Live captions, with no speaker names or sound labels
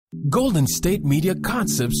Golden State Media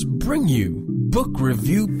Concepts bring you Book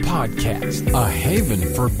Review Podcast, a haven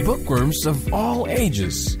for bookworms of all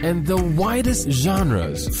ages and the widest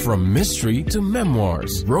genres, from mystery to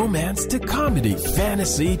memoirs, romance to comedy,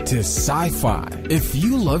 fantasy to sci-fi. If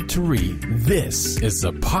you love to read, this is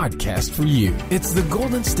a podcast for you. It's the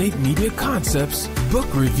Golden State Media Concepts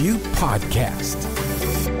Book Review Podcast.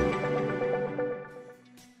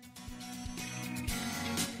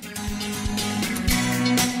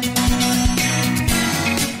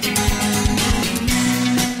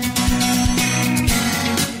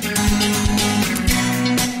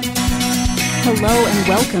 Hello and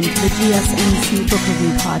welcome to the GSMC Book Review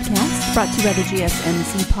Podcast, brought to you by the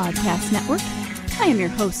GSMC Podcast Network. I am your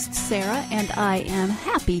host, Sarah, and I am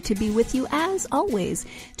happy to be with you, as always,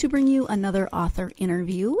 to bring you another author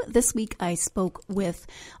interview. This week I spoke with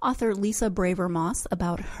author Lisa Bravermoss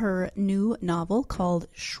about her new novel called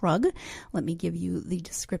Shrug. Let me give you the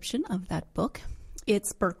description of that book.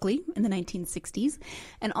 It's Berkeley in the 1960s,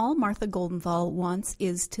 and all Martha Goldenthal wants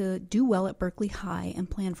is to do well at Berkeley High and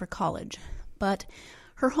plan for college. But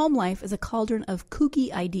her home life is a cauldron of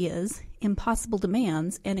kooky ideas, impossible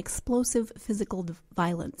demands, and explosive physical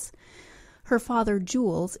violence. Her father,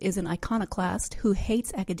 Jules, is an iconoclast who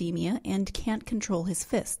hates academia and can't control his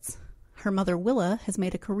fists. Her mother, Willa, has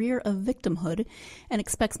made a career of victimhood and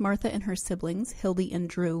expects Martha and her siblings, Hildy and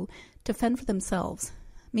Drew, to fend for themselves.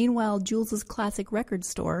 Meanwhile, Jules's classic record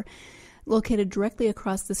store, located directly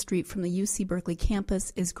across the street from the UC Berkeley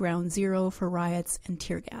campus, is ground zero for riots and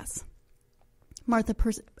tear gas. Martha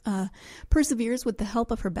perseveres with the help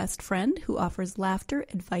of her best friend, who offers laughter,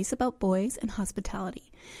 advice about boys, and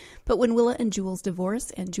hospitality. But when Willa and Jules divorce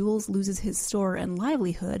and Jules loses his store and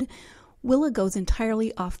livelihood, Willa goes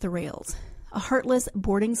entirely off the rails. A heartless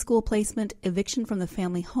boarding school placement, eviction from the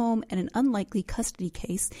family home, and an unlikely custody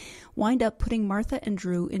case wind up putting Martha and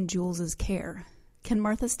Drew in Jules's care. Can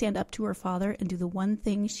Martha stand up to her father and do the one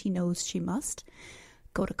thing she knows she must?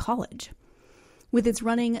 Go to college. With its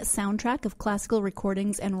running soundtrack of classical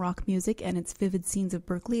recordings and rock music and its vivid scenes of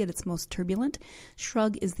Berkeley at its most turbulent,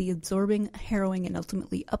 Shrug is the absorbing, harrowing, and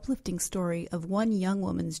ultimately uplifting story of one young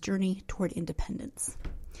woman's journey toward independence.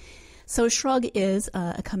 So Shrug is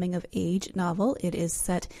a coming-of-age novel. It is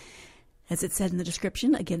set, as it said in the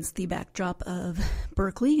description, against the backdrop of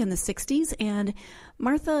Berkeley in the 60s, and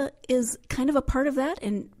Martha is kind of a part of that,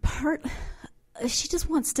 and she just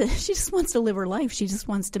wants to live her life. She just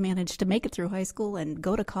wants to manage to make it through high school and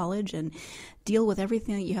go to college and deal with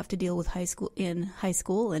everything that you have to deal with in high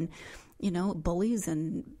school, and bullies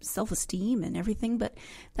and self-esteem and everything. But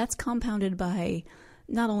that's compounded by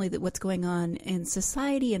not only what's going on in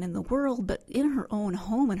society and in the world, but in her own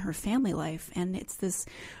home and her family life. And it's this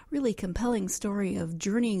really compelling story of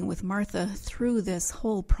journeying with Martha through this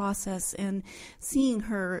whole process and seeing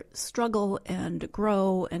her struggle and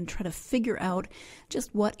grow and try to figure out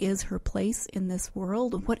just what is her place in this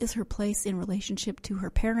world, what is her place in relationship to her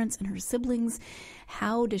parents and her siblings,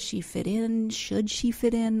 how does she fit in, should she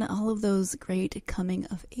fit in, all of those great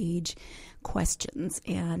coming-of-age questions.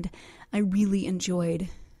 And I really enjoyed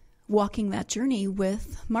walking that journey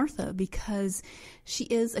with Martha because she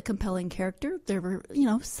is a compelling character. There were,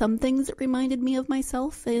 some things that reminded me of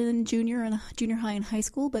myself in junior high and high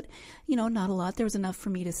school, but, not a lot. There was enough for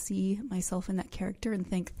me to see myself in that character and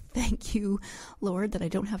think, thank you, Lord, that I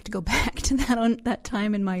don't have to go back to that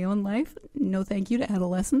time in my own life. No thank you to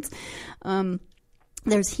adolescence.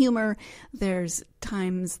 There's humor. There's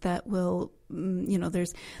times that will,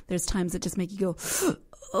 there's times that just make you go,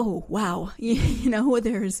 oh, wow.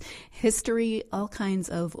 There's history, all kinds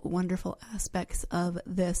of wonderful aspects of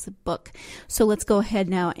this book. So let's go ahead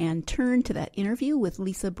now and turn to that interview with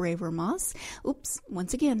Lisa Bravermoss. Oops,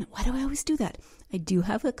 once again, why do I always do that? I do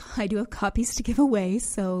have copies to give away,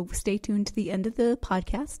 so stay tuned to the end of the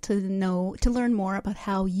podcast to learn more about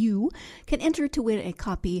how you can enter to win a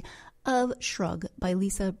copy of Shrug by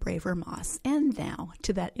Lisa Bravermoss. And now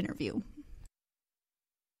to that interview.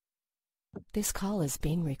 This call is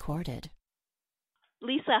being recorded.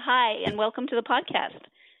 Lisa, hi, and welcome to the podcast.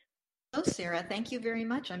 Hello, Sarah. Thank you very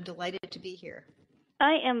much. I'm delighted to be here.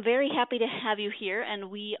 I am very happy to have you here, and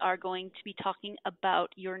we are going to be talking about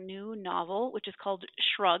your new novel, which is called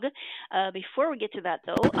Shrug. Before we get to that,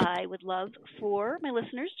 though, I would love for my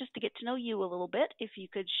listeners just to get to know you a little bit. If you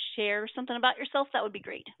could share something about yourself, that would be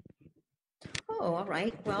great. Oh, all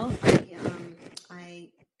right. Well,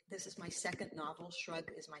 this is my second novel.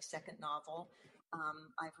 Shrug is my second novel.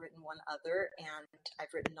 I've written one other, and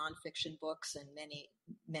I've written nonfiction books and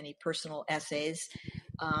many personal essays.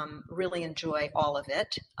 Really enjoy all of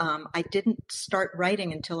it. I didn't start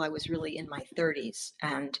writing until I was really in my 30s,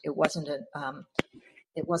 and it wasn't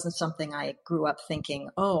it wasn't something I grew up thinking,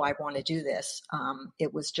 oh, I want to do this.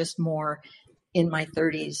 It was just more in my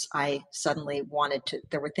 30s, I suddenly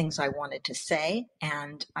there were things I wanted to say,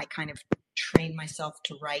 and I kind of trained myself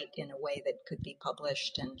to write in a way that could be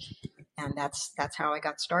published, and that's how I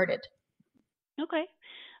got started. Okay.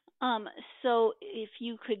 So if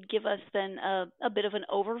you could give us then a bit of an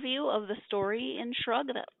overview of the story in Shrug.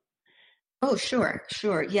 Oh, sure.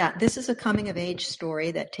 Yeah, this is a coming of age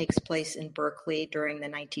story that takes place in Berkeley during the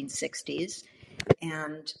 1960s.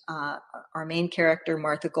 And our main character,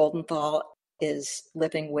 Martha Goldenthal, is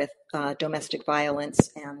living with domestic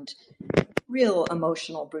violence and real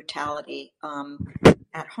emotional brutality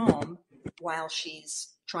at home while she's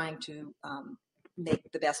trying to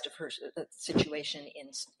make the best of her situation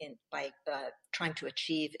by trying to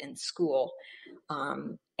achieve in school.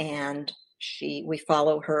 And we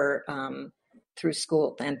follow her through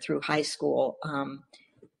school and through high school,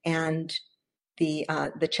 and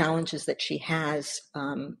the challenges that she has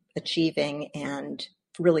achieving and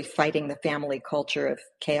really fighting the family culture of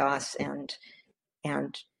chaos and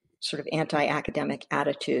sort of anti-academic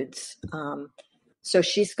attitudes. So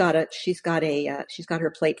she's got her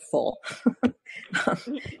plate full,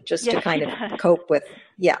 just yes, to kind of cope with.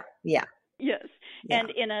 Yeah. Yes. Yeah.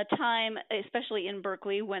 And in a time, especially in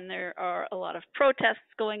Berkeley, when there are a lot of protests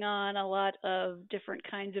going on, a lot of different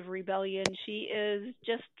kinds of rebellion, she is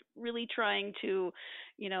just really trying to,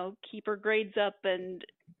 keep her grades up and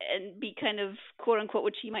be kind of quote unquote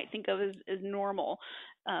what she might think of as normal,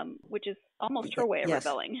 which is almost her way of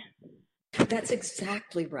rebelling. That's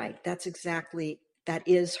exactly right. That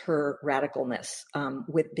is her radicalness.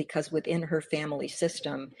 Because within her family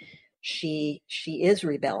system, she is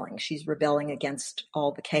rebelling. She's rebelling against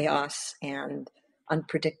all the chaos and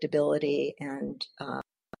unpredictability and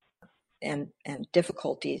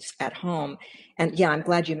difficulties at home. And yeah, I'm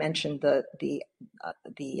glad you mentioned the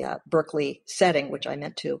Berkeley setting, which I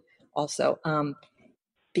meant to also,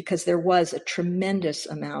 because there was a tremendous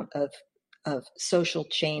amount of social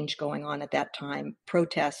change going on at that time: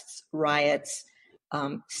 protests, riots,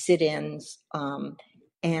 sit-ins,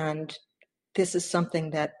 and this is something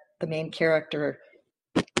that the main character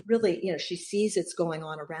really, she sees it's going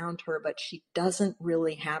on around her, but she doesn't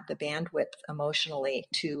really have the bandwidth emotionally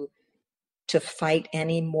to fight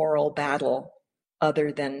any moral battle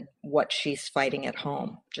other than what she's fighting at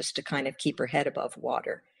home, just to kind of keep her head above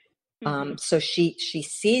water. Mm-hmm. So she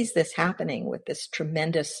sees this happening with this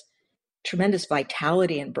tremendous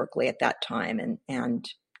vitality in Berkeley at that time, and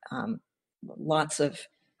lots of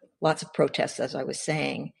protests, as I was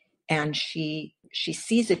saying, and she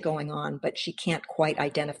sees it going on, but she can't quite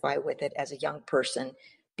identify with it as a young person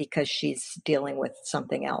because she's dealing with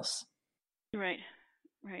something else. Right.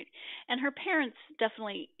 And her parents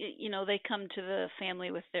definitely, they come to the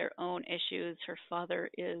family with their own issues. Her father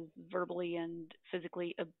is verbally and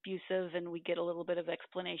physically abusive, and we get a little bit of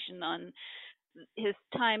explanation on his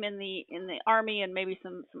time in the army and maybe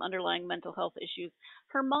some underlying mental health issues.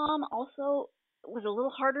 Her mom also was a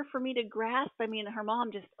little harder for me to grasp. I mean, her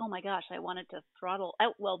mom just, oh my gosh, I wanted to throttle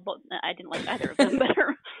out. Well, I didn't like either of them, but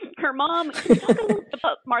her mom, can you talk a little bit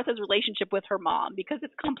about Martha's relationship with her mom, because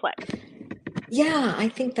it's complex? Yeah, I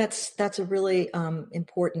think that's a really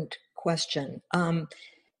important question.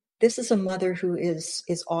 This is a mother who is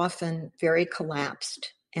often very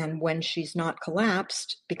collapsed, and when she's not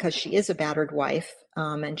collapsed, because she is a battered wife,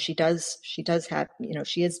 and she does have,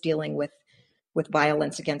 she is dealing with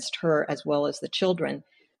violence against her as well as the children.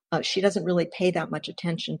 She doesn't really pay that much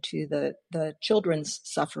attention to the children's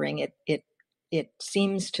suffering. It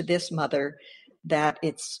seems to this mother that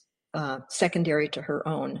it's secondary to her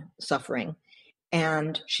own suffering.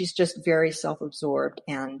 And she's just very self-absorbed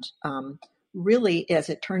and really, as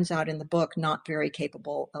it turns out in the book, not very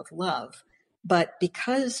capable of love. But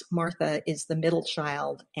because Martha is the middle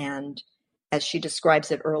child, and as she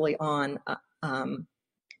describes it early on,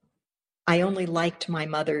 I only liked my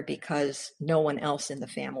mother because no one else in the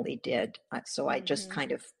family did. So I just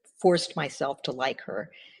kind of forced myself to like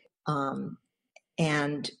her.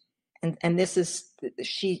 And this is,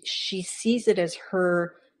 she sees it as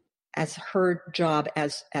her job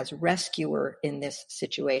as rescuer in this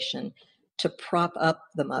situation, to prop up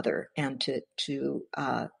the mother and to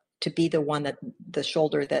be the one, that the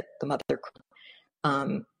shoulder that the mother.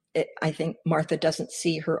 I think Martha doesn't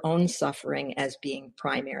see her own suffering as being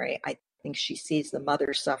primary. I think she sees the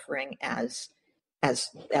mother's suffering as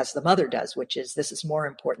the mother does, which is, this is more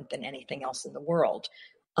important than anything else in the world.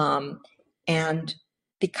 And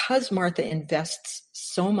because Martha invests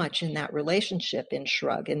so much in that relationship in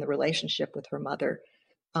Shrug, in the relationship with her mother,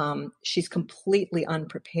 she's completely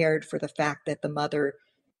unprepared for the fact that the mother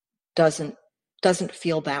doesn't doesn't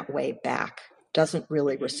feel that way back, doesn't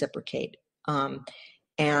really reciprocate.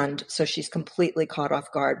 And so she's completely caught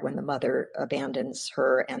off guard when the mother abandons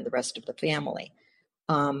her and the rest of the family.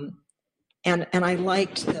 And I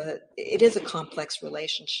liked it is a complex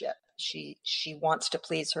relationship. She wants to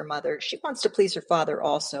please her mother. She wants to please her father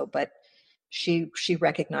also, but she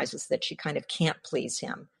recognizes that she kind of can't please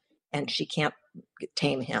him and she can't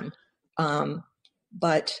tame him.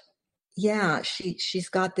 But yeah, she's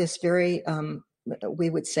got this very, we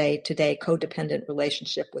would say today, codependent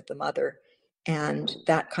relationship with the mother. And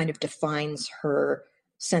that kind of defines her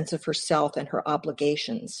sense of herself and her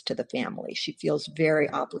obligations to the family. She feels very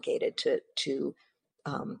obligated to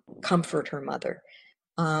comfort her mother.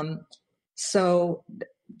 So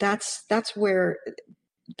that's where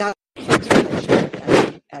that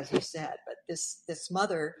as you said. But this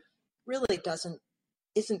mother really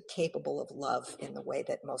isn't capable of love in the way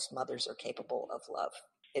that most mothers are capable of love,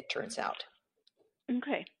 it turns out.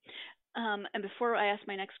 Okay. And before I ask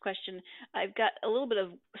my next question, I've got a little bit of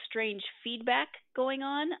strange feedback going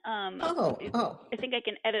on. I think I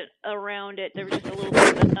can edit around it. There was just a little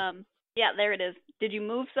bit of, yeah, there it is. Did you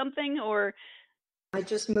move something or? I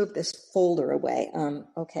just moved this folder away.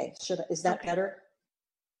 Okay. Is that better?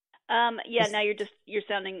 Yeah, now you're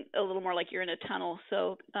sounding a little more like you're in a tunnel.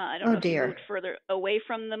 So I don't know if you moved further away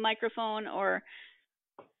from the microphone or.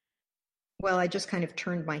 Well, I just kind of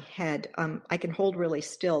turned my head. I can hold really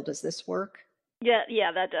still. Does this work? Yeah,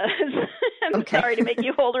 that does. I'm sorry to make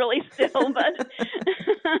you hold really still, but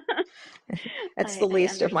that's the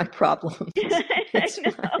least of my problems. I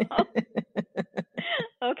know.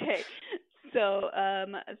 Okay, so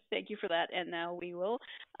thank you for that, and now we will.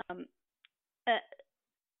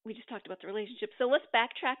 We just talked about the relationship, so let's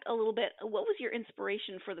backtrack a little bit. What was your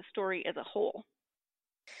inspiration for the story as a whole?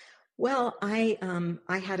 Well, I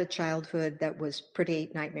had a childhood that was pretty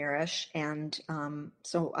nightmarish, and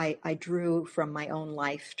so I drew from my own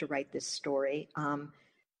life to write this story.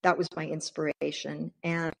 That was my inspiration,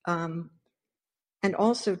 and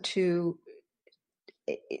also to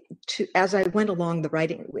as I went along the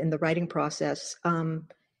writing process,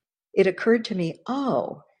 it occurred to me,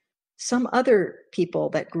 some other people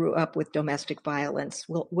that grew up with domestic violence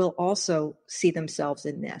will also see themselves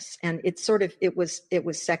in this, and it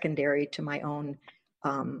was secondary to my own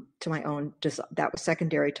that was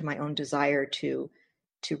secondary to my own desire to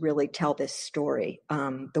really tell this story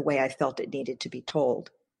the way I felt it needed to be told.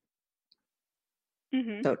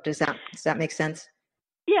 Mm-hmm. So does that make sense?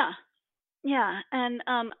 Yeah, and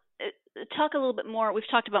talk a little bit more. We've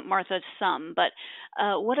talked about Martha some, but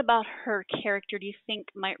what about her character do you think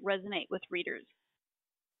might resonate with readers?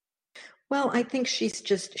 Well, I think she's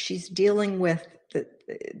dealing with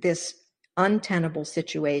this untenable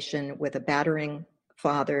situation with a battering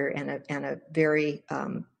father and a very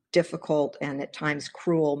difficult and at times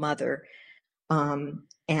cruel mother.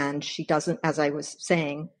 And she doesn't, as I was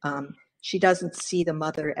saying, she doesn't see the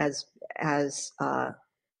mother as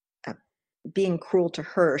being cruel to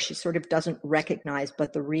her. She sort of doesn't recognize,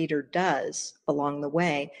 but the reader does along the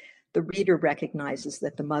way. The reader recognizes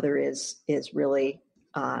that the mother is really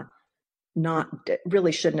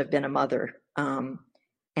really shouldn't have been a mother.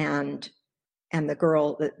 And the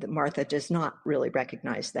girl, Martha, does not really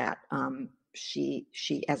recognize that. She,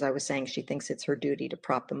 as I was saying, she thinks it's her duty to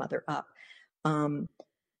prop the mother up. And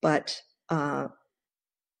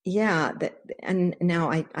now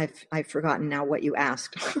I've forgotten now what you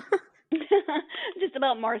asked. Just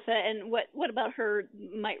about Martha, and what about her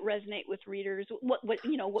might resonate with readers? What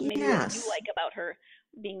maybe what you like about her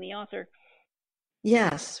being the author?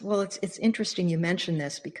 Yes, well, it's interesting you mention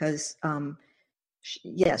this because I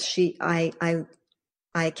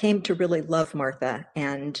came to really love Martha,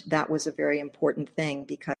 and that was a very important thing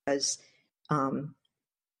because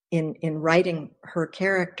in writing her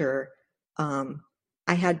character,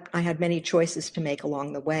 I had many choices to make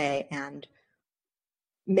along the way, and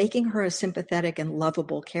making her a sympathetic and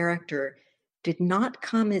lovable character did not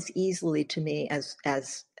come as easily to me as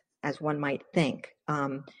one might think.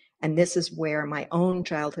 And this is where my own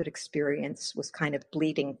childhood experience was kind of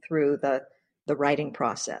bleeding through the writing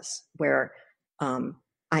process, where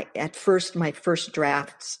my first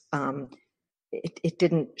drafts,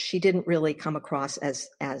 she didn't really come across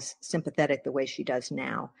as sympathetic the way she does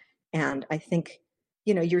now. And I think,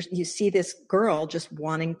 you see this girl just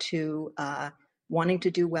wanting to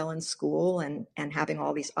do well in school and having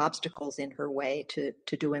all these obstacles in her way to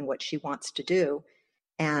doing what she wants to do.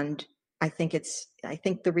 And I think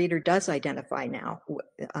the reader does identify now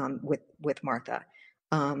with Martha,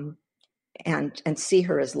 and see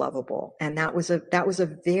her as lovable. And that was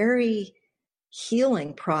a very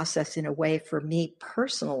healing process in a way for me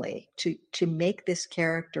personally to make this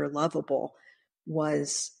character lovable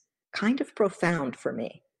was kind of profound for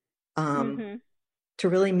me. To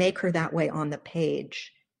really make her that way on the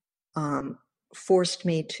page forced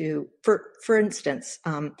me to, for instance,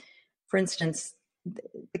 the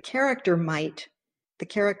character might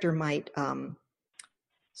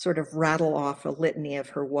sort of rattle off a litany of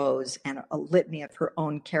her woes and a litany of her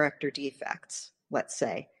own character defects. Let's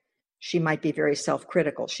say she might be very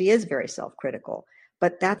self-critical. She is very self-critical,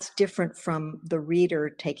 but that's different from the reader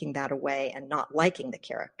taking that away and not liking the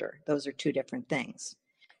character. Those are two different things.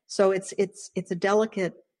 So it's a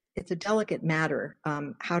delicate matter,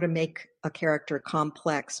 how to make a character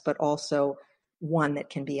complex, but also one that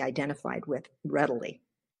can be identified with readily.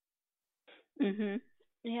 Mm-hmm.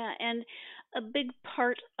 Yeah, and a big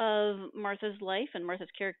part of Martha's life and Martha's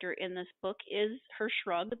character in this book is her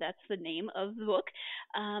Shrug. That's the name of the book.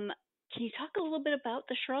 Can you talk a little bit about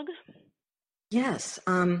the Shrug? Yes.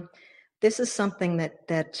 This is something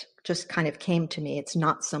that just kind of came to me. It's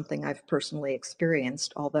not something I've personally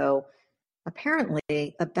experienced, although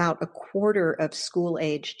apparently about a quarter of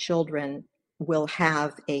school-age children will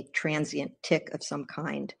have a transient tic of some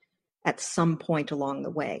kind at some point along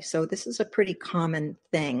the way. So this is a pretty common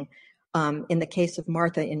thing. In the case of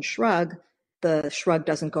Martha in Shrug, the shrug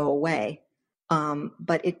doesn't go away.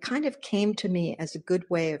 But it kind of came to me as a good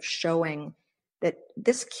way of showing that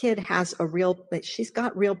this kid has that she's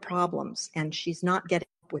got real problems, and she's not getting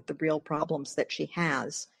up with the real problems that she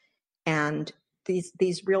has. And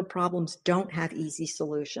these real problems don't have easy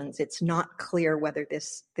solutions. It's not clear whether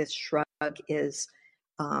this shrug is,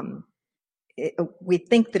 we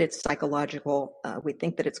think that it's psychological. We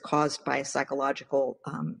think that it's caused by a psychological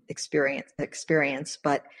experience,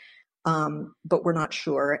 but we're not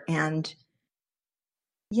sure. And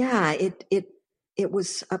yeah, it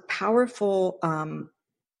was a powerful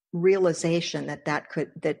realization that I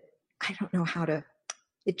don't know how to.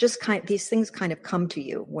 It just these things kind of come to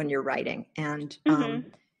you when you're writing, and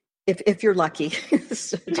if you're lucky,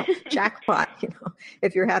 jackpot.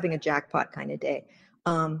 If you're having a jackpot kind of day.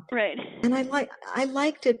 Right. And I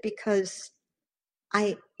liked it because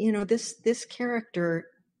this character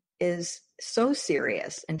is so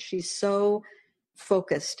serious, and she's so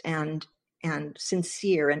focused and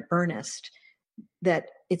sincere and earnest that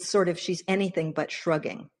it's sort of, she's anything but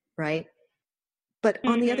shrugging, right? But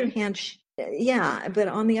on the other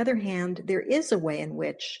hand, there is a way in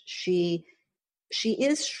which she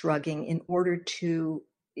is shrugging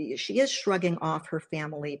she is shrugging off her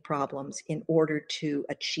family problems in order to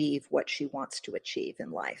achieve what she wants to achieve in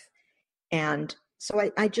life. And so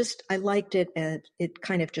I liked it, and it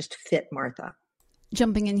kind of just fit Martha.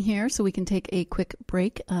 Jumping in here so we can take a quick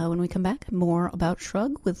break. When we come back, more about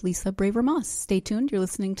Shrug with Lisa Braver-Moss. Stay tuned. You're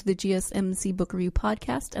listening to the GSMC Book Review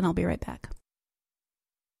Podcast, and I'll be right back.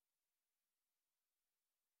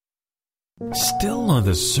 Still on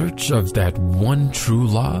the search of that one true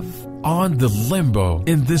love? On the limbo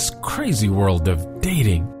in this crazy world of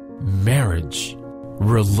dating, marriage,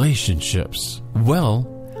 relationships? Well,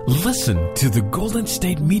 listen to the Golden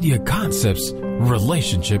State Media Concepts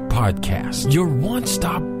Relationship Podcast, your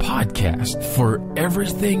one-stop podcast for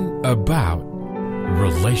everything about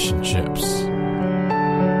relationships.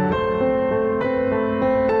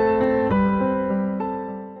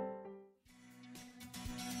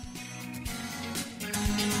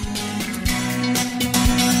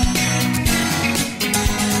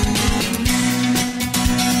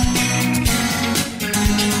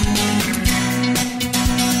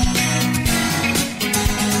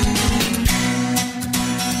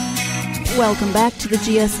 Welcome back to the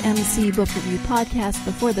GSMC Book Review Podcast.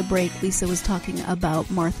 Before the break, Lisa was talking about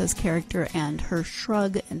Martha's character and her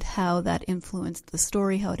shrug and how that influenced the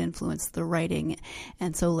story, how it influenced the writing.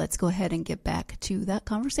 And so let's go ahead and get back to that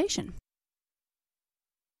conversation.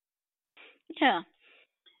 Yeah,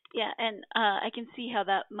 and I can see how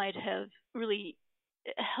that might have really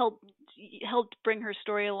helped bring her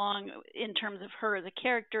story along in terms of her as a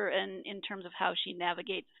character and in terms of how she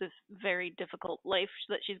navigates this very difficult life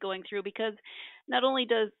that she's going through, because not only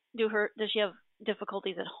does she have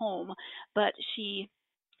difficulties at home, but she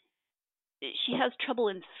has trouble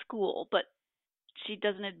in school, but she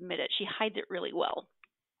doesn't admit it. She hides it really well.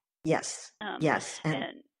 Yes. Yes.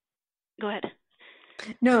 And go ahead.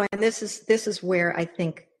 No, and this is where I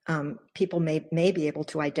think people may be able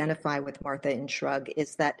to identify with Martha in Shrug,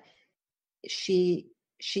 is that she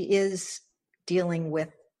is dealing with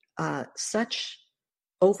such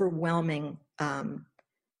overwhelming kind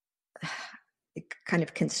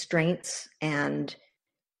of constraints and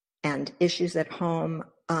issues at home.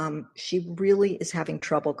 She really is having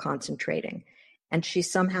trouble concentrating, and she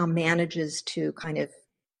somehow manages to kind of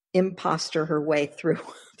imposter her way through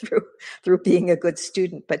being a good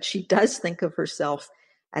student. But she does think of herself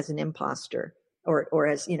as an imposter, or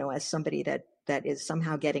as, as somebody that is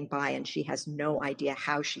somehow getting by, and she has no idea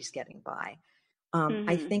how she's getting by.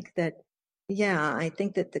 I think that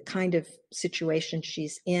the kind of situation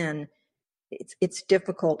she's in, it's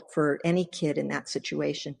difficult for any kid in that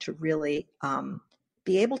situation to really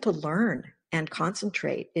be able to learn and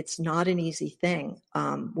concentrate. It's not an easy thing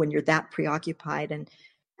when you're that preoccupied. And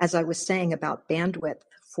as I was saying about bandwidth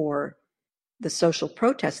for the social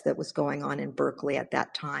protest that was going on in Berkeley at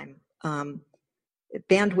that time,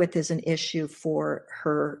 bandwidth is an issue for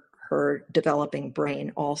her developing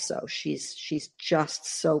brain also. She's just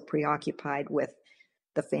so preoccupied with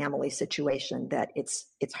the family situation that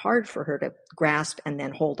it's hard for her to grasp and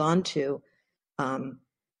then hold on to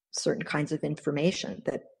certain kinds of information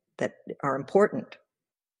that are important.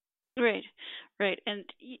 Right. And,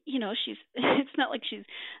 it's not like she's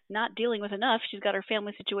not dealing with enough. She's got her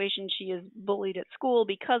family situation. She is bullied at school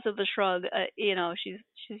because of the Shrug.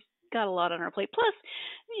 She's got a lot on her plate. Plus,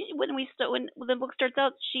 when the book starts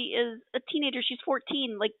out, she is a teenager. She's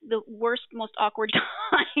 14, like the worst, most awkward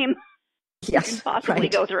time you can possibly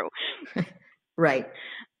go through. Right.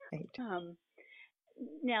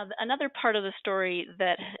 Now, another part of the story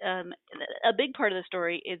that a big part of the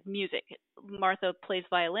story is music. Martha plays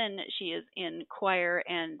violin. She is in choir,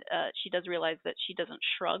 and she does realize that she doesn't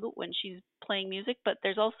shrug when she's playing music. But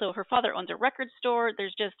there's also, her father owns a record store.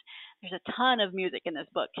 There's a ton of music in this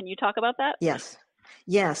book. Can you talk about that? Yes.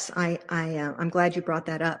 I'm glad you brought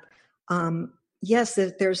that up. Yes,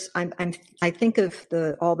 I think of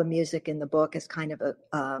all the music in the book as kind of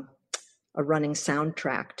a running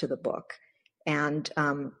soundtrack to the book. And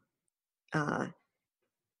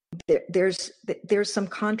there's some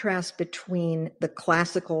contrast between the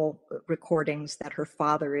classical recordings that her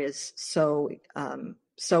father is so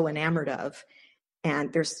enamored of,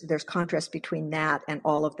 and there's contrast between that and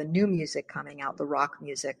all of the new music coming out, the rock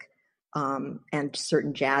music, and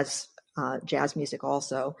certain jazz music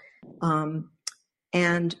also,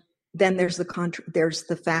 and then there's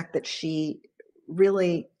the fact that she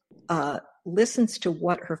really listens to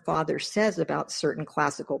what her father says about certain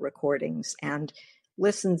classical recordings and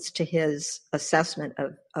listens to his assessment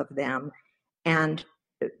of them, and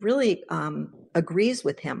really agrees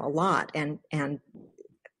with him a lot, and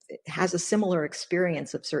has a similar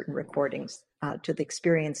experience of certain recordings to the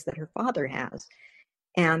experience that her father has.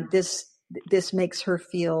 And this makes her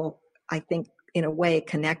feel, I think, in a way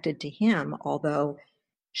connected to him, although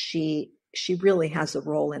she really has a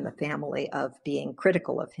role in the family of being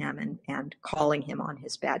critical of him and calling him on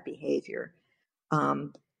his bad behavior.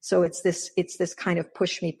 So it's this kind of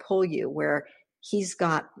push me, pull you, where he's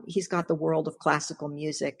got the world of classical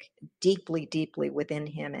music deeply, deeply within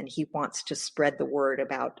him, and he wants to spread the word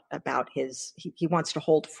about he wants to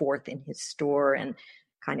hold forth in his store and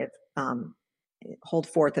kind of hold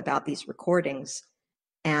forth about these recordings.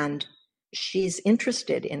 And she's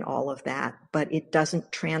interested in all of that, but it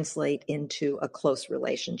doesn't translate into a close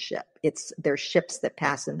relationship. There's ships that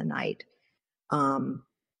pass in the night.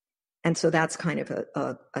 And so that's kind of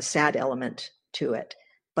a sad element to it.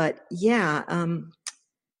 But yeah,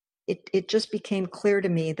 it just became clear to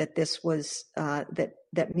me that this was,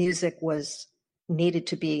 that music was needed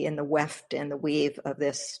to be in the weft and the weave of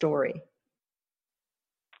this story.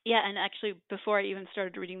 Yeah, and actually, before I even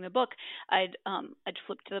started reading the book, I'd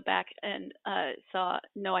flipped to the back and saw.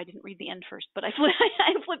 No, I didn't read the end first, but I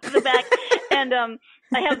flipped to the back, and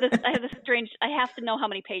I have this strange. I have to know how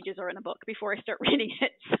many pages are in a book before I start reading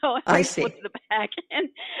it. So I flipped to the back, and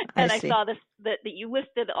I saw this that you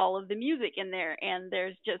listed all of the music in there, and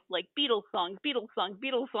there's just like Beatles songs,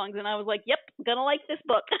 and I was like, "Yep, gonna like this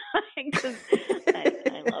book," because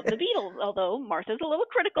I love the Beatles. Although Martha's a little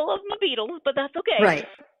critical of my Beatles, but that's okay.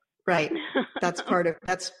 Right. That's part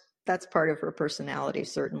of her personality,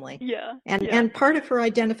 certainly. Yeah. And part of her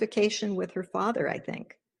identification with her father, I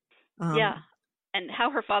think. Yeah. And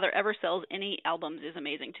how her father ever sells any albums is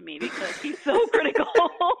amazing to me because he's so critical.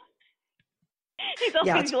 He's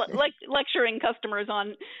always lecturing customers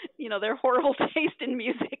on, their horrible taste in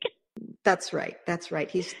music. That's right.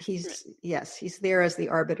 He's there as the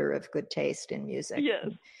arbiter of good taste in music.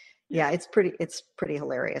 Yes. Yeah, it's pretty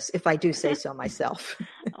hilarious, if I do say so myself.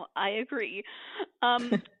 Oh, I agree.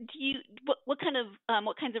 What kinds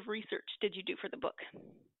of research did you do for the book?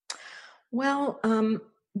 Well,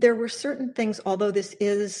 there were certain things, although this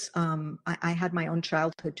is, I had my own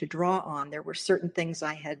childhood to draw on, there were certain things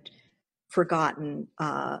I had forgotten.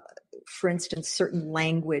 For instance, certain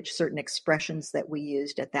language, certain expressions that we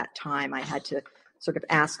used at that time, I had to sort of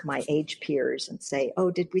ask my age peers and say, oh,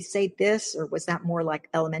 did we say this, or was that more like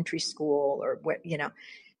elementary school, or what,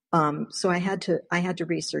 so I had to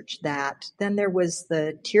research that. Then there was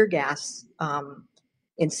the tear gas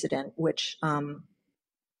incident, which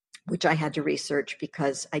I had to research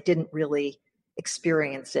because I didn't really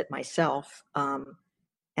experience it myself.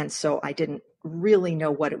 And so I didn't really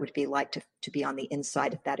know what it would be like to be on the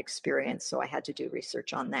inside of that experience. So I had to do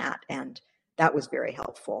research on that. And that was very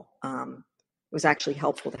helpful. It was actually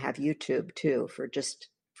helpful to have YouTube too,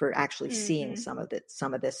 for actually seeing some of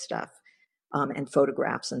this stuff, and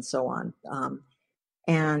photographs and so on.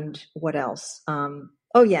 And what else?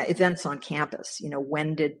 Events on campus.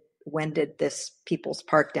 When did this People's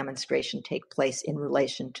Park demonstration take place in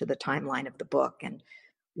relation to the timeline of the book? And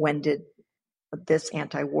when did this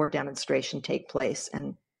anti-war demonstration take place?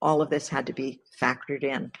 And all of this had to be factored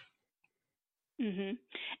in. Mm-hmm.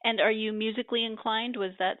 And are you musically inclined?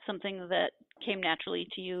 Was that something that came naturally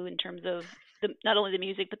to you in terms of not only the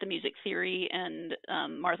music, but the music theory and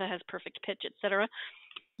Martha Has Perfect Pitch, etc.?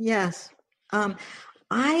 Yes.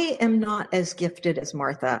 I am not as gifted as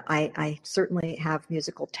Martha. I certainly have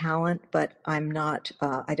musical talent, but I'm not,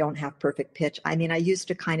 I don't have perfect pitch. I mean, I used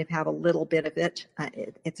to kind of have a little bit of it.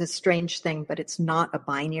 It's a strange thing, but it's not a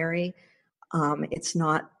binary. It's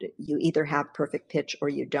not, you either have perfect pitch or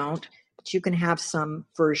you don't, but you can have some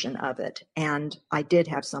version of it. And I did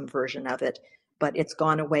have some version of it, but it's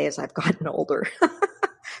gone away as I've gotten older.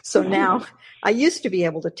 So now I used to be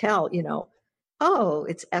able to tell, oh,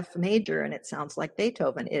 it's F major and it sounds like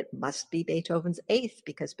Beethoven. It must be Beethoven's eighth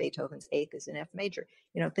because Beethoven's eighth is in F major.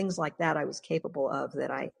 Things like that I was capable of that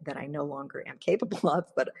I no longer am capable of,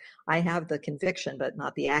 but I have the conviction, but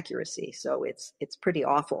not the accuracy. So it's pretty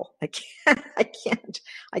awful. I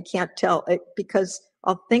can't tell it because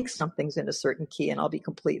I'll think something's in a certain key and I'll be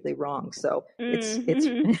completely wrong. So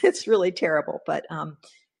it's really terrible. But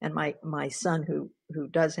and my son who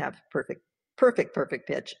does have perfect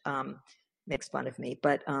pitch, makes fun of me,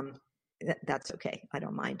 but that's okay. I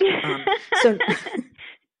don't mind. So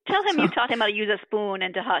tell him you taught him how to use a spoon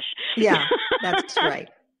and to hush. Yeah, that's right.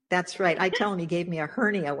 That's right. I tell him he gave me a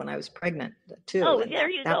hernia when I was pregnant too. Oh, there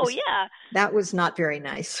you go. Yeah, that was not very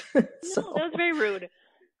nice. No, that was very rude.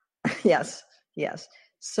 Yes.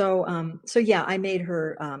 So yeah, I made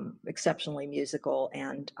her exceptionally musical,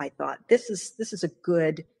 and I thought this is a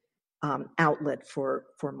good outlet for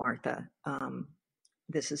Martha.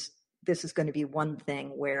 This is going to be one thing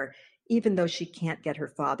where even though she can't get her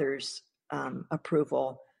father's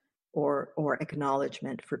approval or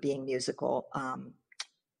acknowledgement for being musical,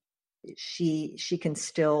 she can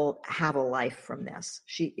still have a life from this.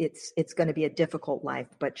 It's going to be a difficult life,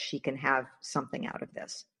 but she can have something out of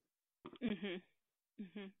this. Mm-hmm.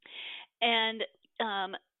 Mm-hmm. And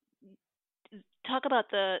talk about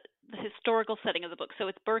the historical setting of the book. So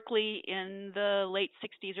it's Berkeley in the late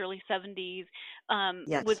 60s, early 70s.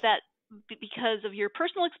 Yes. Was that because of your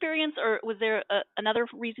personal experience, or was there another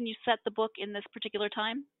reason you set the book in this particular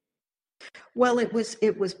time? Well, it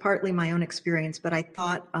was partly my own experience, but I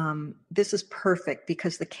thought this is perfect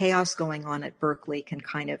because the chaos going on at Berkeley can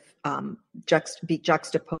kind of be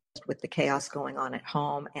juxtaposed with the chaos going on at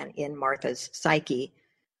home and in Martha's psyche,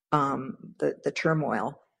 the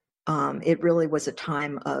turmoil. It really was a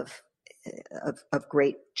time of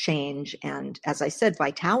great change and, as I said,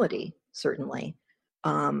 vitality, certainly.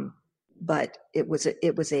 But it was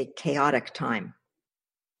a chaotic time.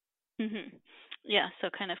 Mm-hmm. Yeah, so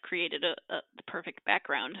kind of created the perfect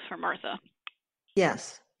background for Martha.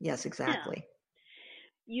 Yes, exactly.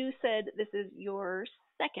 Yeah. You said this is your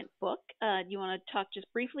second book. Do you want to talk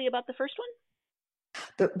just briefly about the first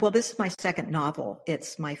one? Well, this is my second novel.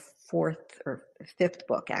 It's my fourth or fifth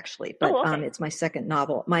book, actually, but it's my second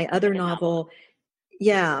novel. My other novel,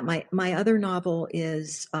 my other novel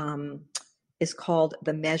is called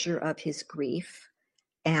The Measure of His Grief,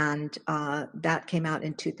 and that came out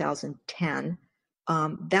in 2010.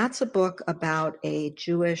 That's a book about a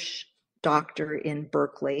Jewish doctor in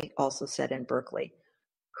Berkeley, also set in Berkeley,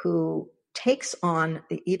 who takes on,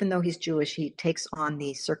 even though he's Jewish, he takes on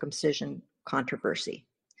the circumcision controversy.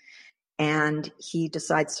 And he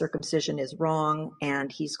decides circumcision is wrong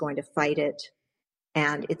and he's going to fight it.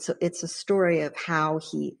 And it's a story of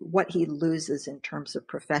what he loses in terms of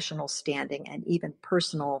professional standing and even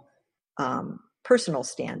personal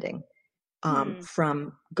standing.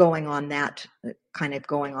 From going on that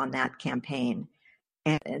campaign,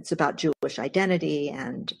 and it's about Jewish identity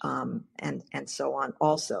and so on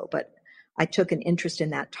also. But I took an interest in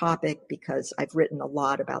that topic because I've written a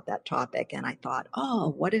lot about that topic, and I thought, oh,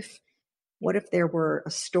 what if there were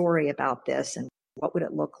a story about this, and what would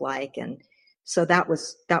it look like? And so that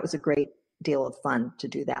was a great deal of fun to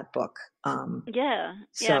do that book. Yeah.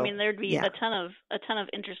 So, I mean, there'd be yeah. a ton of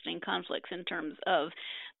interesting conflicts in terms of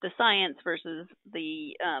the science versus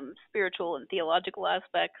the spiritual and theological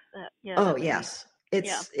aspects. Oh, yes.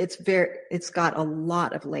 It's got a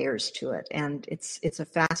lot of layers to it, and it's a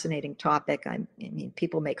fascinating topic. I mean,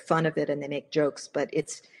 people make fun of it and they make jokes, but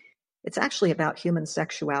it's actually about human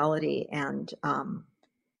sexuality, and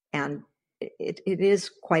it is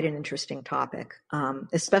quite an interesting topic,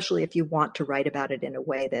 especially if you want to write about it in a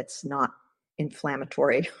way that's not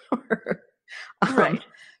inflammatory, right.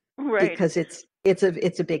 Because it's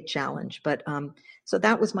a big challenge. But so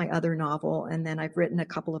that was my other novel, and then I've written a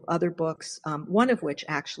couple of other books. One of which,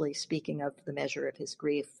 actually, speaking of The Measure of His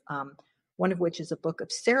Grief, one of which is a book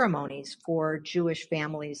of ceremonies for Jewish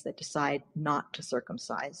families that decide not to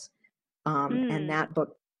circumcise. And that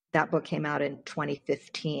book came out in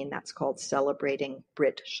 2015. That's called Celebrating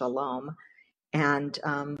Brit Shalom, and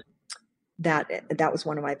that was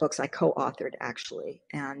one of my books I co-authored, actually.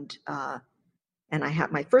 And I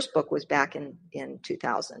had, my first book was back in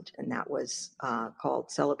 2000, and that was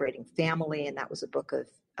called Celebrating Family, and that was a book of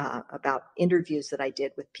about interviews that I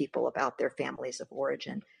did with people about their families of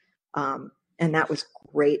origin, and that was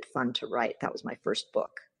great fun to write. That was my first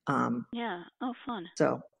book. Yeah. Oh, fun.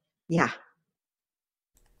 So, yeah.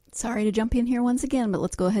 Sorry to jump in here once again, but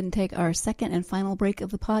let's go ahead and take our second and final break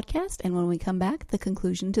of the podcast. And when we come back, the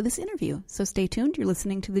conclusion to this interview. So stay tuned. You're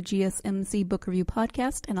listening to the GSMC Book Review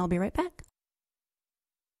Podcast, and I'll be right back.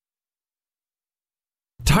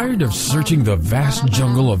 Tired of searching the vast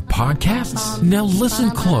jungle of podcasts? Now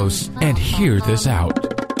listen close and hear this out.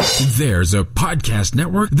 There's a podcast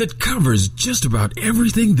network that covers just about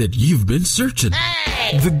everything that you've been searching.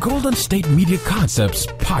 The Golden State Media Concepts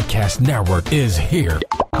Podcast Network is here.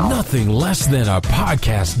 Nothing less than a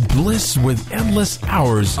podcast bliss with endless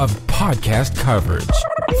hours of podcast coverage.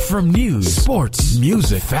 From news, sports,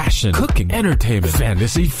 music, fashion, cooking, entertainment,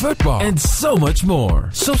 fantasy, football, and so much more.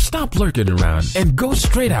 So stop lurking around and go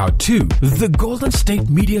straight out to the Golden State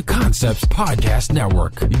Media Concepts Podcast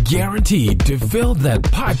Network. Guaranteed to fill that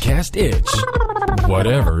podcast itch.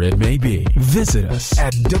 Whatever it may be. Visit us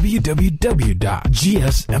at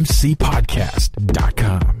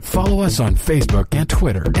www.gsmcpodcast.com. Follow us on Facebook and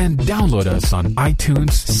Twitter, and download us on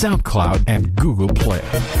iTunes, SoundCloud, and Google Play.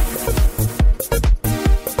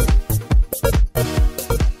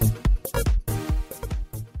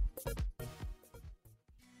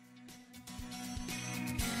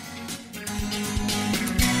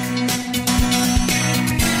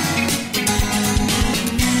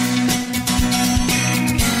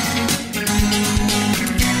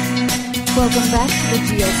 Welcome back to the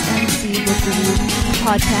GSMC Book Review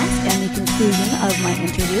Podcast and the conclusion of my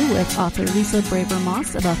interview with author Lisa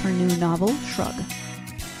Braver-Moss about her new novel, Shrug.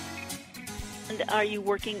 And are you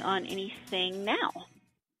working on anything now?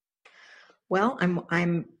 Well,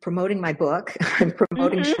 I'm promoting my book. I'm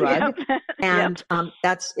promoting Shrug, Yep. and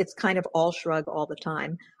it's kind of all Shrug all the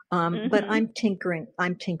time. But I'm tinkering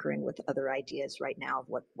with other ideas right now of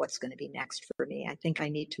what's going to be next for me. I think I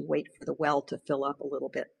need to wait for the well to fill up a little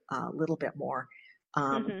bit more.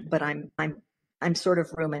 But I'm sort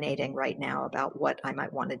of ruminating right now about what I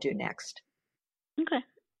might want to do next. Okay,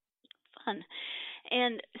 fun.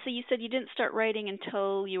 And so you said you didn't start writing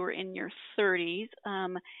until you were in your 30s. How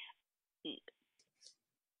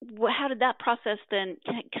did that process then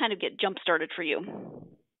kind of get jump-started for you?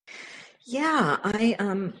 Yeah,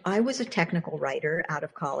 I was a technical writer out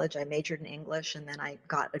of college. I majored in English, and then I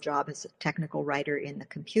got a job as a technical writer in the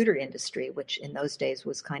computer industry, which in those days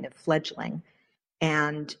was kind of fledgling.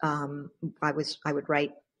 And I would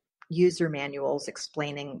write user manuals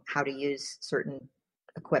explaining how to use certain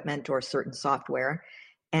equipment or certain software.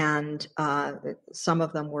 And some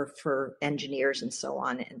of them were for engineers and so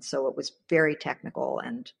on. And so it was very technical.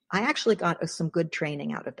 And I actually got some good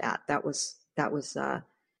training out of that. That was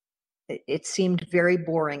it seemed very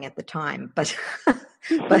boring at the time, but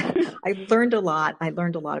I learned a lot. I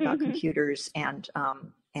learned a lot about computers, and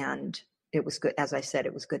it was good. As I said,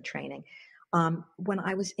 it was good training. When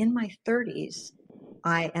I was in my 30s,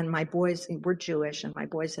 my boys were Jewish, and my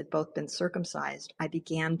boys had both been circumcised. I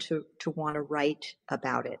began to want to write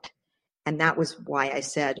about it, and that was why I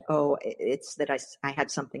said, "Oh, it's that I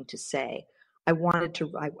had something to say." I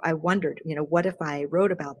wondered, what if I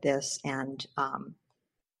wrote about this and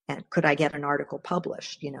could I get an article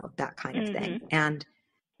published, that kind of thing. And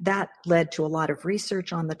that led to a lot of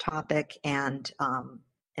research on the topic and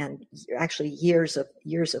actually years of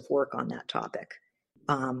work on that topic.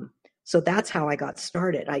 So that's how I got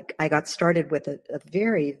started. I got started with a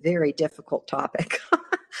very, very difficult topic.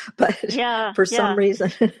 But for some yeah.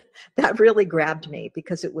 reason, that really grabbed me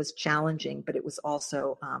because it was challenging, but it was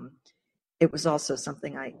also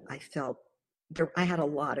something I felt I had a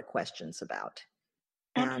lot of questions about.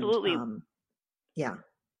 Absolutely. And yeah.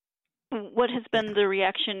 What has been the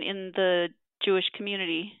reaction in the Jewish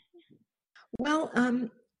community? Well,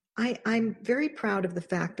 I'm very proud of the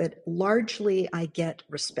fact that largely I get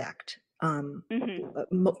respect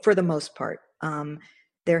for the most part.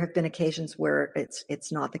 There have been occasions where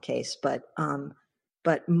it's not the case, but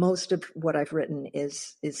most of what I've written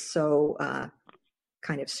is so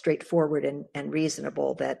kind of straightforward and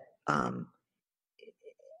reasonable that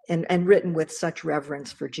and written with such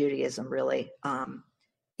reverence for Judaism, really.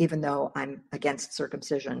 Even though I'm against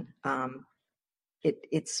circumcision,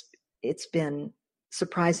 it's been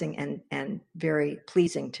surprising and very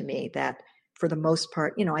pleasing to me that for the most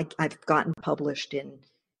part, I've gotten published in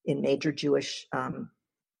major Jewish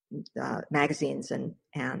magazines and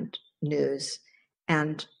news,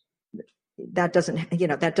 and that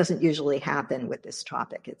doesn't usually happen with this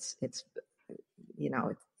topic.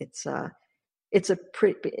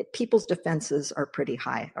 People's defenses are pretty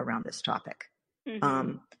high around this topic.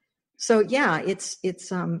 So yeah,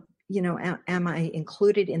 am I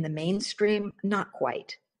included in the mainstream? Not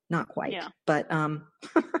quite. Yeah. But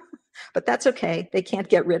but that's okay. They can't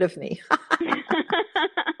get rid of me.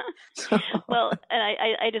 Well, and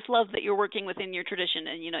I just love that you're working within your tradition,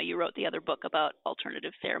 and you wrote the other book about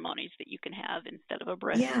alternative ceremonies that you can have instead of a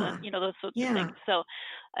bris, and those sorts of things. So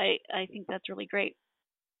I think that's really great.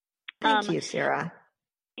 Thank you, Sarah.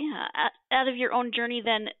 Yeah. Out of your own journey,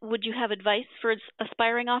 then, would you have advice for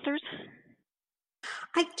aspiring authors?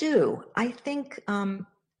 I do. I think, when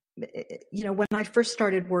I first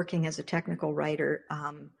started working as a technical writer,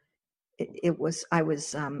 I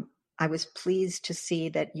was pleased to see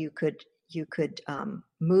that you could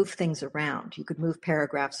move things around. You could move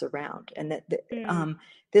paragraphs around, and that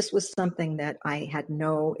this was something that I had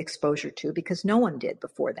no exposure to because no one did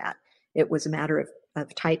before that. It was a matter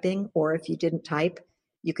of typing, or if you didn't type,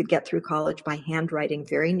 you could get through college by handwriting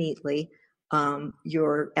very neatly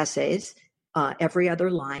your essays. Every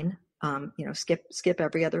other line, skip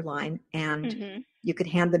every other line, and you could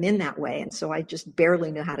hand them in that way. And so I just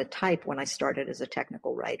barely knew how to type when I started as a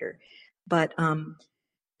technical writer. But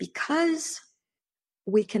because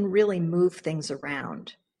we can really move things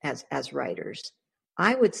around as writers,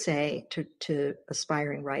 I would say to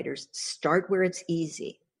aspiring writers, start where it's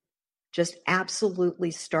easy. Just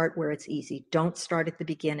absolutely start where it's easy. Don't start at the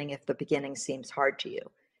beginning if the beginning seems hard to you.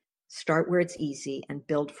 Start where it's easy and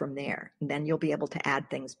build from there. And then you'll be able to add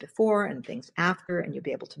things before and things after, and you'll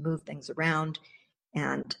be able to move things around.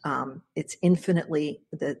 And it's infinitely,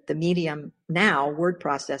 the medium now, word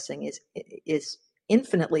processing is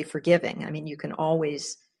infinitely forgiving. I mean, you can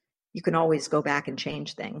always go back and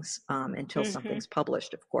change things until something's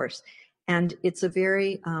published, of course. And it's a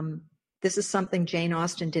very, this is something Jane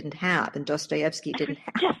Austen didn't have and Dostoevsky didn't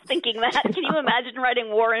have. Just thinking that. Can you imagine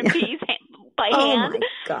writing War and Peace by hand? Oh my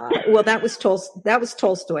God! Well, that was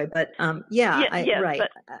Tolstoy, but right.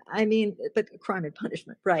 But I mean, but Crime and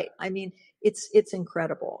Punishment, right? I mean, it's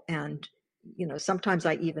incredible, and sometimes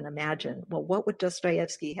I even imagine, well, what would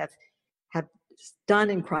Dostoevsky have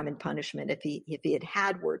done in Crime and Punishment if he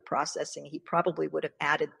had word processing? He probably would have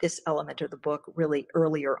added this element of the book really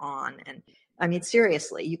earlier on. And I mean,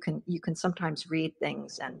 seriously, you can sometimes read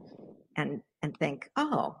things and think,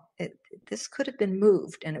 oh, this could have been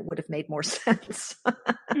moved and it would have made more sense.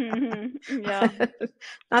 Yeah.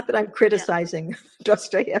 Not that I'm criticizing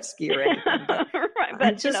Dostoevsky or anything, but, right, but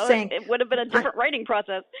I'm just saying it would have been a different writing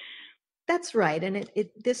process. That's right. And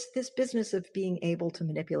this business of being able to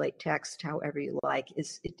manipulate text however you like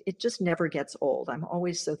it just never gets old. I'm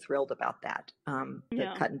always so thrilled about that.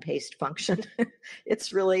 The cut and paste function.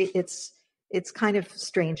 It's kind of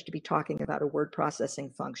strange to be talking about a word processing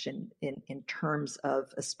function in terms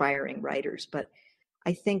of aspiring writers, but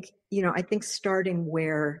I think starting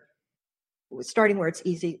where it's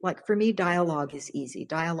easy, like for me, dialogue is easy.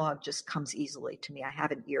 Dialogue just comes easily to me. I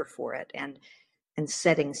have an ear for it, and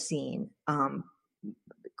setting scene.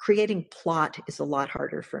 Creating plot is a lot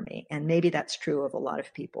harder for me, and maybe that's true of a lot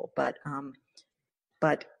of people, but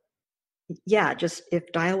yeah, just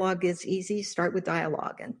if dialogue is easy, start with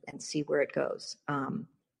dialogue and see where it goes.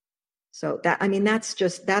 So that's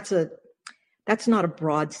not a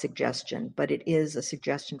broad suggestion, but it is a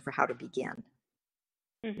suggestion for how to begin.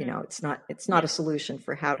 It's not a solution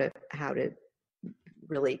for how to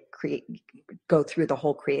really go through the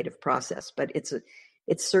whole creative process, but it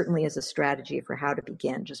certainly is a strategy for how to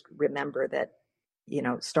begin. Just remember that,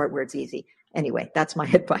 start where it's easy. Anyway, that's my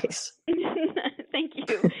advice. Thank you.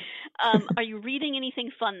 Are you reading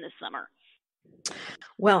anything fun this summer?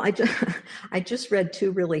 Well, I just read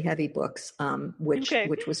 2 really heavy books, which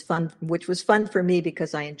was fun. Which was fun for me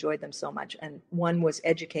because I enjoyed them so much. And one was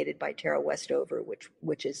Educated by Tara Westover,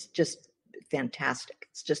 which is just fantastic.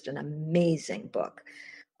 It's just an amazing book,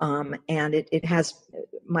 and it has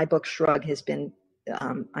my book Shrug has been.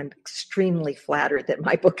 I'm extremely flattered that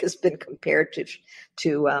my book has been compared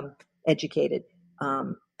to Educated.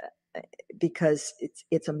 Because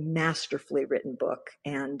it's a masterfully written book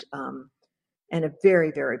and a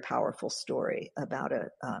very, very powerful story about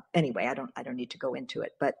anyway, I don't need to go into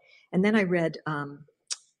it, and then I read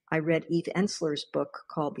Eve Ensler's book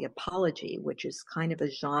called The Apology, which is kind of a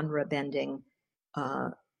genre bending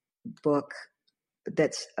book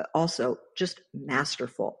that's also just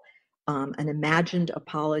masterful. An imagined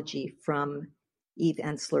apology from Eve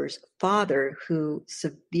Ensler's father, who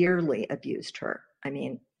severely abused her. I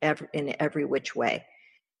mean, in every which way.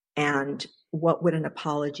 And what would an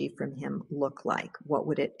apology from him look like? What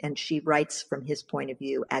would it? And she writes from his point of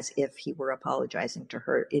view as if he were apologizing to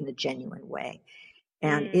her in a genuine way.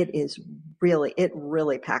 And it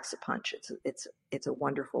really packs a punch. It's a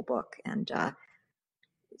wonderful book. And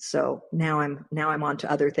so now I'm on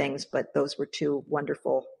to other things, but those were 2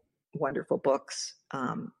 wonderful books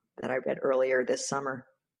that I read earlier this summer.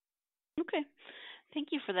 Okay.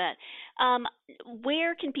 Thank you for that.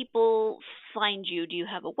 Where can people find you? Do you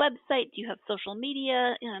have a website? Do you have social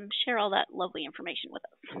media? Share all that lovely information with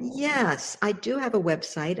us. Yes, I do have a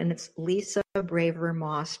website, and it's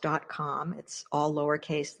lisabravermoss.com. It's all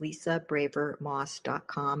lowercase,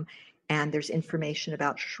 lisabravermoss.com. And there's information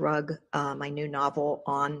about Shrug, my new novel,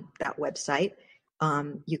 on that website.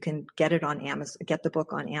 You can get it on Amazon, get the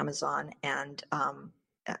book on Amazon. And I'm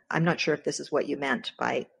not sure if this is what you meant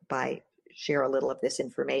by share a little of this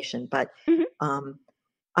information, but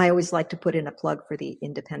I always like to put in a plug for the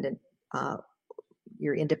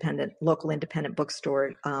your local independent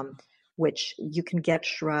bookstore, which you can get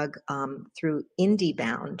Shrug through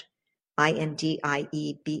IndieBound, IndieBound.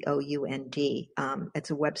 It's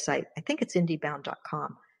a website. I think it's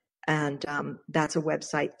indiebound.com, and that's a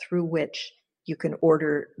website through which you can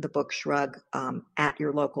order the book Shrug at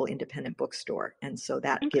your local independent bookstore. And so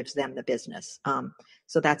that gives them the business.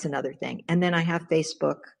 So that's another thing. And then I have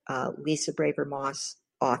Facebook, Lisa Braver Moss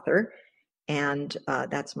author. And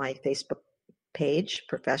that's my Facebook page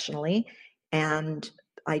professionally. And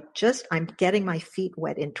I'm getting my feet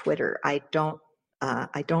wet in Twitter. I don't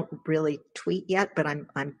really tweet yet, but I'm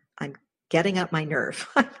getting up my nerve.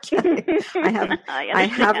 I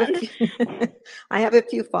have a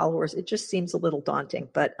few followers. It just seems a little daunting,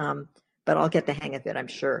 but I'll get the hang of it, I'm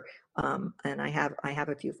sure. And I have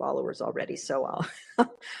a few followers already, so I'll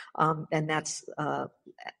and that's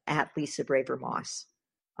at Lisa Braver Moss.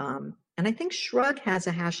 And I think Shrug has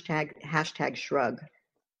a hashtag Shrug.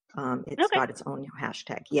 It's got its own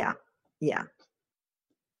hashtag. Yeah.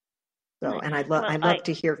 So, and I love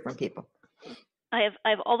to hear from people. I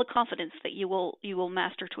have all the confidence that you will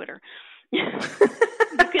master Twitter. You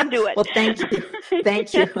can do it. Well, thank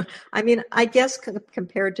you. I mean, I guess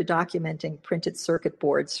compared to documenting printed circuit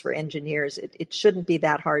boards for engineers, it shouldn't be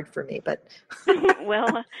that hard for me. But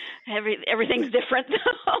well, everything's different.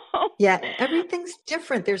 Yeah, everything's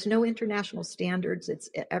different. There's no international standards. It's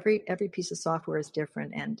every piece of software is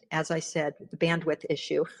different, and as I said, the bandwidth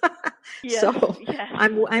issue. Yes, so yes.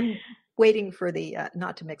 I'm waiting for the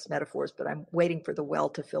not to mix metaphors, but I'm waiting for the well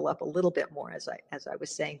to fill up a little bit more, as I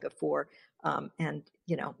was saying before. And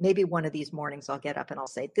maybe one of these mornings I'll get up and I'll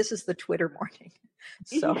say, "This is the Twitter morning."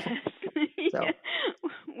 So, yes.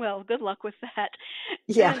 Well, good luck with that.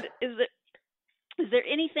 Yeah. And is there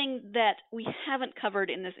anything that we haven't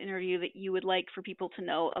covered in this interview that you would like for people to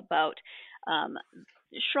know about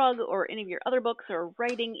Shrug or any of your other books or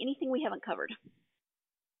writing? Anything we haven't covered?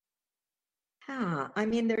 Yeah, I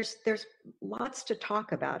mean, there's lots to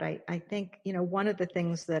talk about. I think, one of the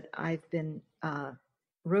things that I've been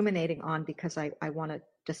ruminating on, because I want to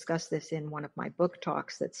discuss this in one of my book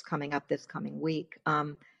talks that's coming up this coming week, at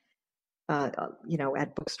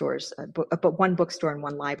bookstores, but one bookstore and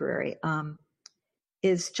one library,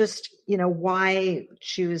 is just, why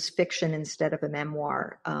choose fiction instead of a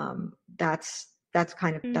memoir? That's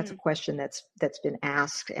kind of, that's a question that's been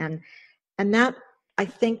asked. And that, I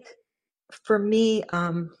think, for me,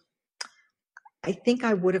 I think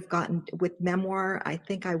I would have gotten with memoir. I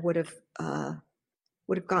think I would have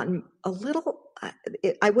gotten a little.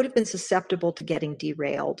 I would have been susceptible to getting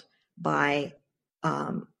derailed by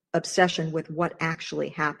obsession with what actually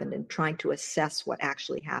happened and trying to assess what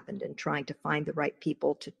actually happened and trying to find the right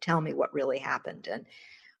people to tell me what really happened.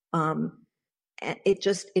 it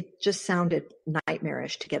just sounded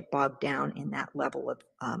nightmarish to get bogged down in that level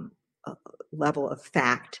of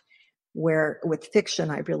fact. Where with fiction,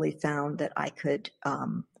 I really found that I could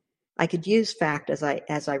use fact as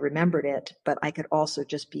I remembered it, but I could also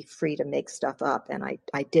just be free to make stuff up, and I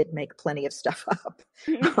did make plenty of stuff up.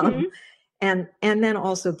 And then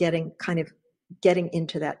also getting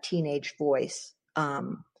into that teenage voice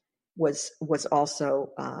was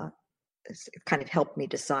also kind of helped me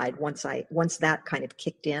decide. Once that kind of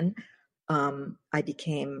kicked in, I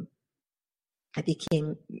became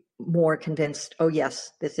more convinced. Oh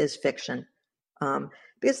yes, this is fiction,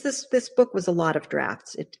 because this book was a lot of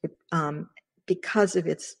drafts. It because of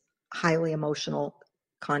its highly emotional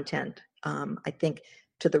content. I think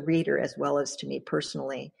to the reader as well as to me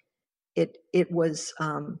personally, it was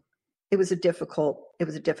a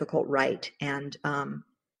difficult write, and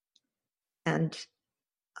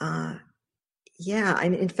yeah, I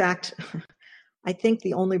mean, in fact, I think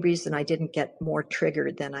the only reason I didn't get more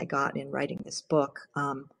triggered than I got in writing this book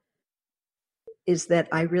is that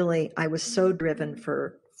I was so driven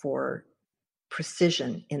for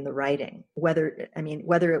precision in the writing, whether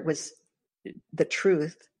it was the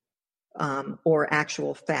truth or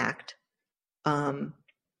actual fact, or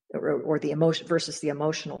the emotion versus the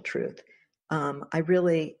emotional truth.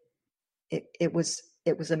 It was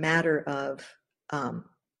a matter of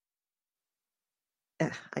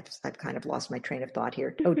I've kind of lost my train of thought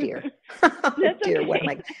here. Oh dear. Oh dear. Okay. What am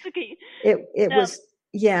I? Okay. It was,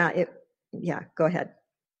 yeah. Go ahead.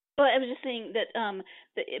 Well, I was just saying that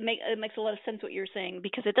that it makes a lot of sense what you're saying,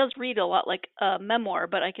 because it does read a lot like a memoir,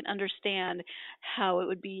 but I can understand how it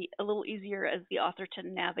would be a little easier as the author to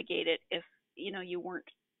navigate it if you weren't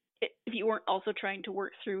also trying to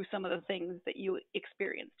work through some of the things that you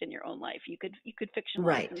experienced in your own life. You could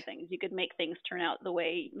fictionalize some things. You could make things turn out the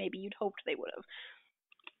way maybe you'd hoped they would have.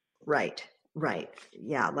 Right.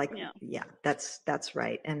 Yeah. Yeah, that's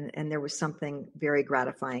right. And there was something very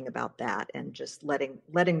gratifying about that, and just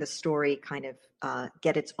letting the story kind of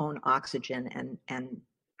get its own oxygen and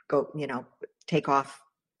go, take off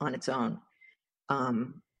on its own.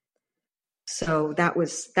 So that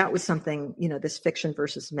was something, this fiction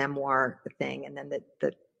versus memoir thing. And then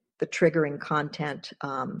the triggering content,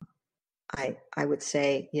 I would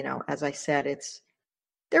say, as I said,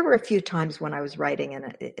 there were a few times when I was writing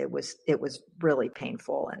and it was really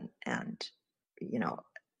painful, and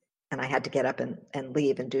I had to get up and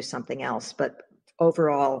leave and do something else. But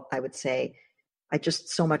overall, I would say I just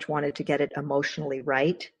so much wanted to get it emotionally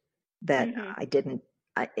right that I didn't.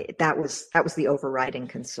 That was the overriding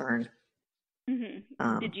concern.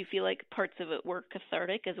 Mm-hmm. Did you feel like parts of it were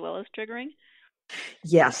cathartic as well as triggering?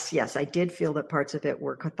 Yes, I did feel that parts of it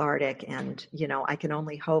were cathartic, and I can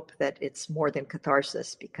only hope that it's more than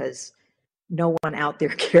catharsis, because no one out there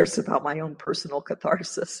cares about my own personal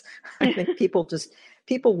catharsis. I think people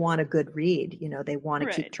want a good read. They want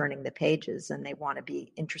to keep turning the pages, and they want to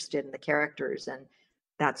be interested in the characters, and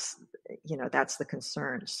that's the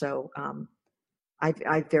concern. So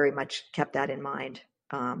I very much kept that in mind,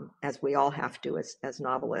 as we all have to as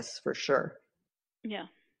novelists, for sure. Yeah.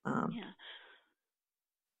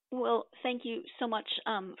 Well, thank you so much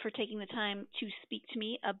for taking the time to speak to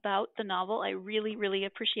me about the novel. I really, really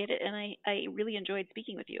appreciate it, and I really enjoyed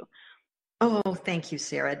speaking with you. Oh, thank you,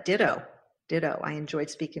 Sarah. Ditto. I enjoyed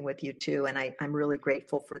speaking with you too, and I'm really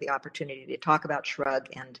grateful for the opportunity to talk about Shrug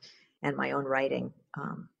and my own writing.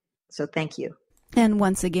 So thank you. And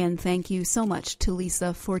once again, thank you so much to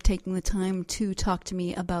Lisa for taking the time to talk to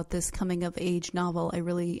me about this coming-of-age novel. I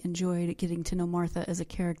really enjoyed getting to know Martha as a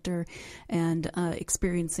character and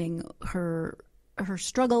experiencing her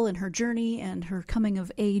struggle and her journey and her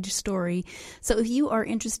coming-of-age story. So if you are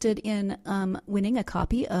interested in winning a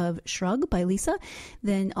copy of Shrug by Lisa,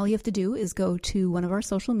 then all you have to do is go to one of our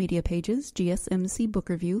social media pages, GSMC Book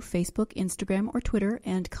Review, Facebook, Instagram, or Twitter,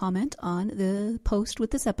 and comment on the post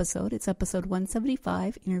with this episode. It's episode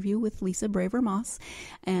 175, Interview with Lisa Braver-Moss,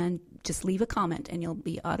 and just leave a comment and you'll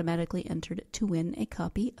be automatically entered to win a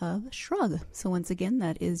copy of Shrug. So once again,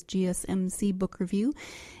 that is GSMC Book Review,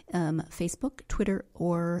 Facebook, Twitter,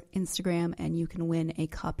 or Instagram, and you can win a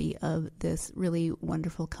copy of this really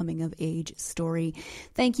wonderful coming-of-age story.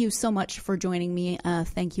 Thank you so much for joining me.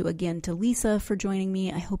 Thank you again to Lisa for joining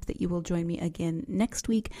me. I hope that you will join me again next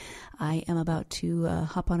week. I am about to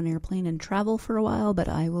hop on an airplane and travel for a while, but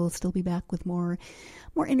I will still be back with more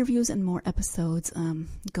interviews and more episodes.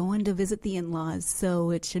 Going to visit the in-laws,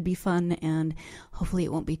 so it should be fun, and hopefully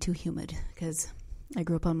it won't be too humid, because I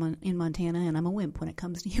grew up in Montana, and I'm a wimp when it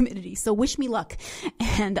comes to humidity. So wish me luck,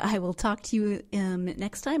 and I will talk to you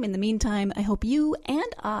next time. In the meantime, I hope you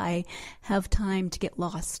and I have time to get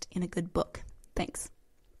lost in a good book. Thanks.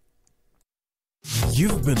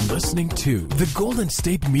 You've been listening to the Golden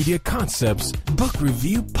State Media Concepts Book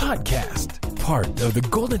Review Podcast, part of the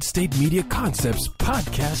Golden State Media Concepts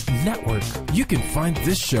Podcast Network. You can find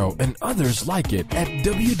this show and others like it at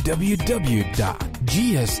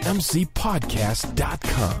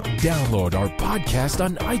www.gsmcpodcast.com. Download our podcast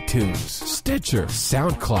on iTunes, Stitcher,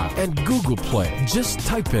 SoundCloud, and Google Play. Just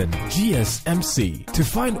type in GSMC to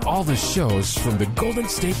find all the shows from the Golden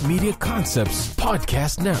State Media Concepts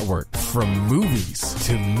Podcast Network, from movies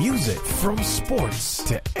to music, from sports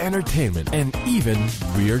to entertainment, and even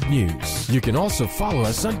weird news. You can also follow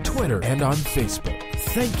us on Twitter and on Facebook.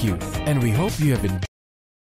 Thank you, and we hope you have enjoyed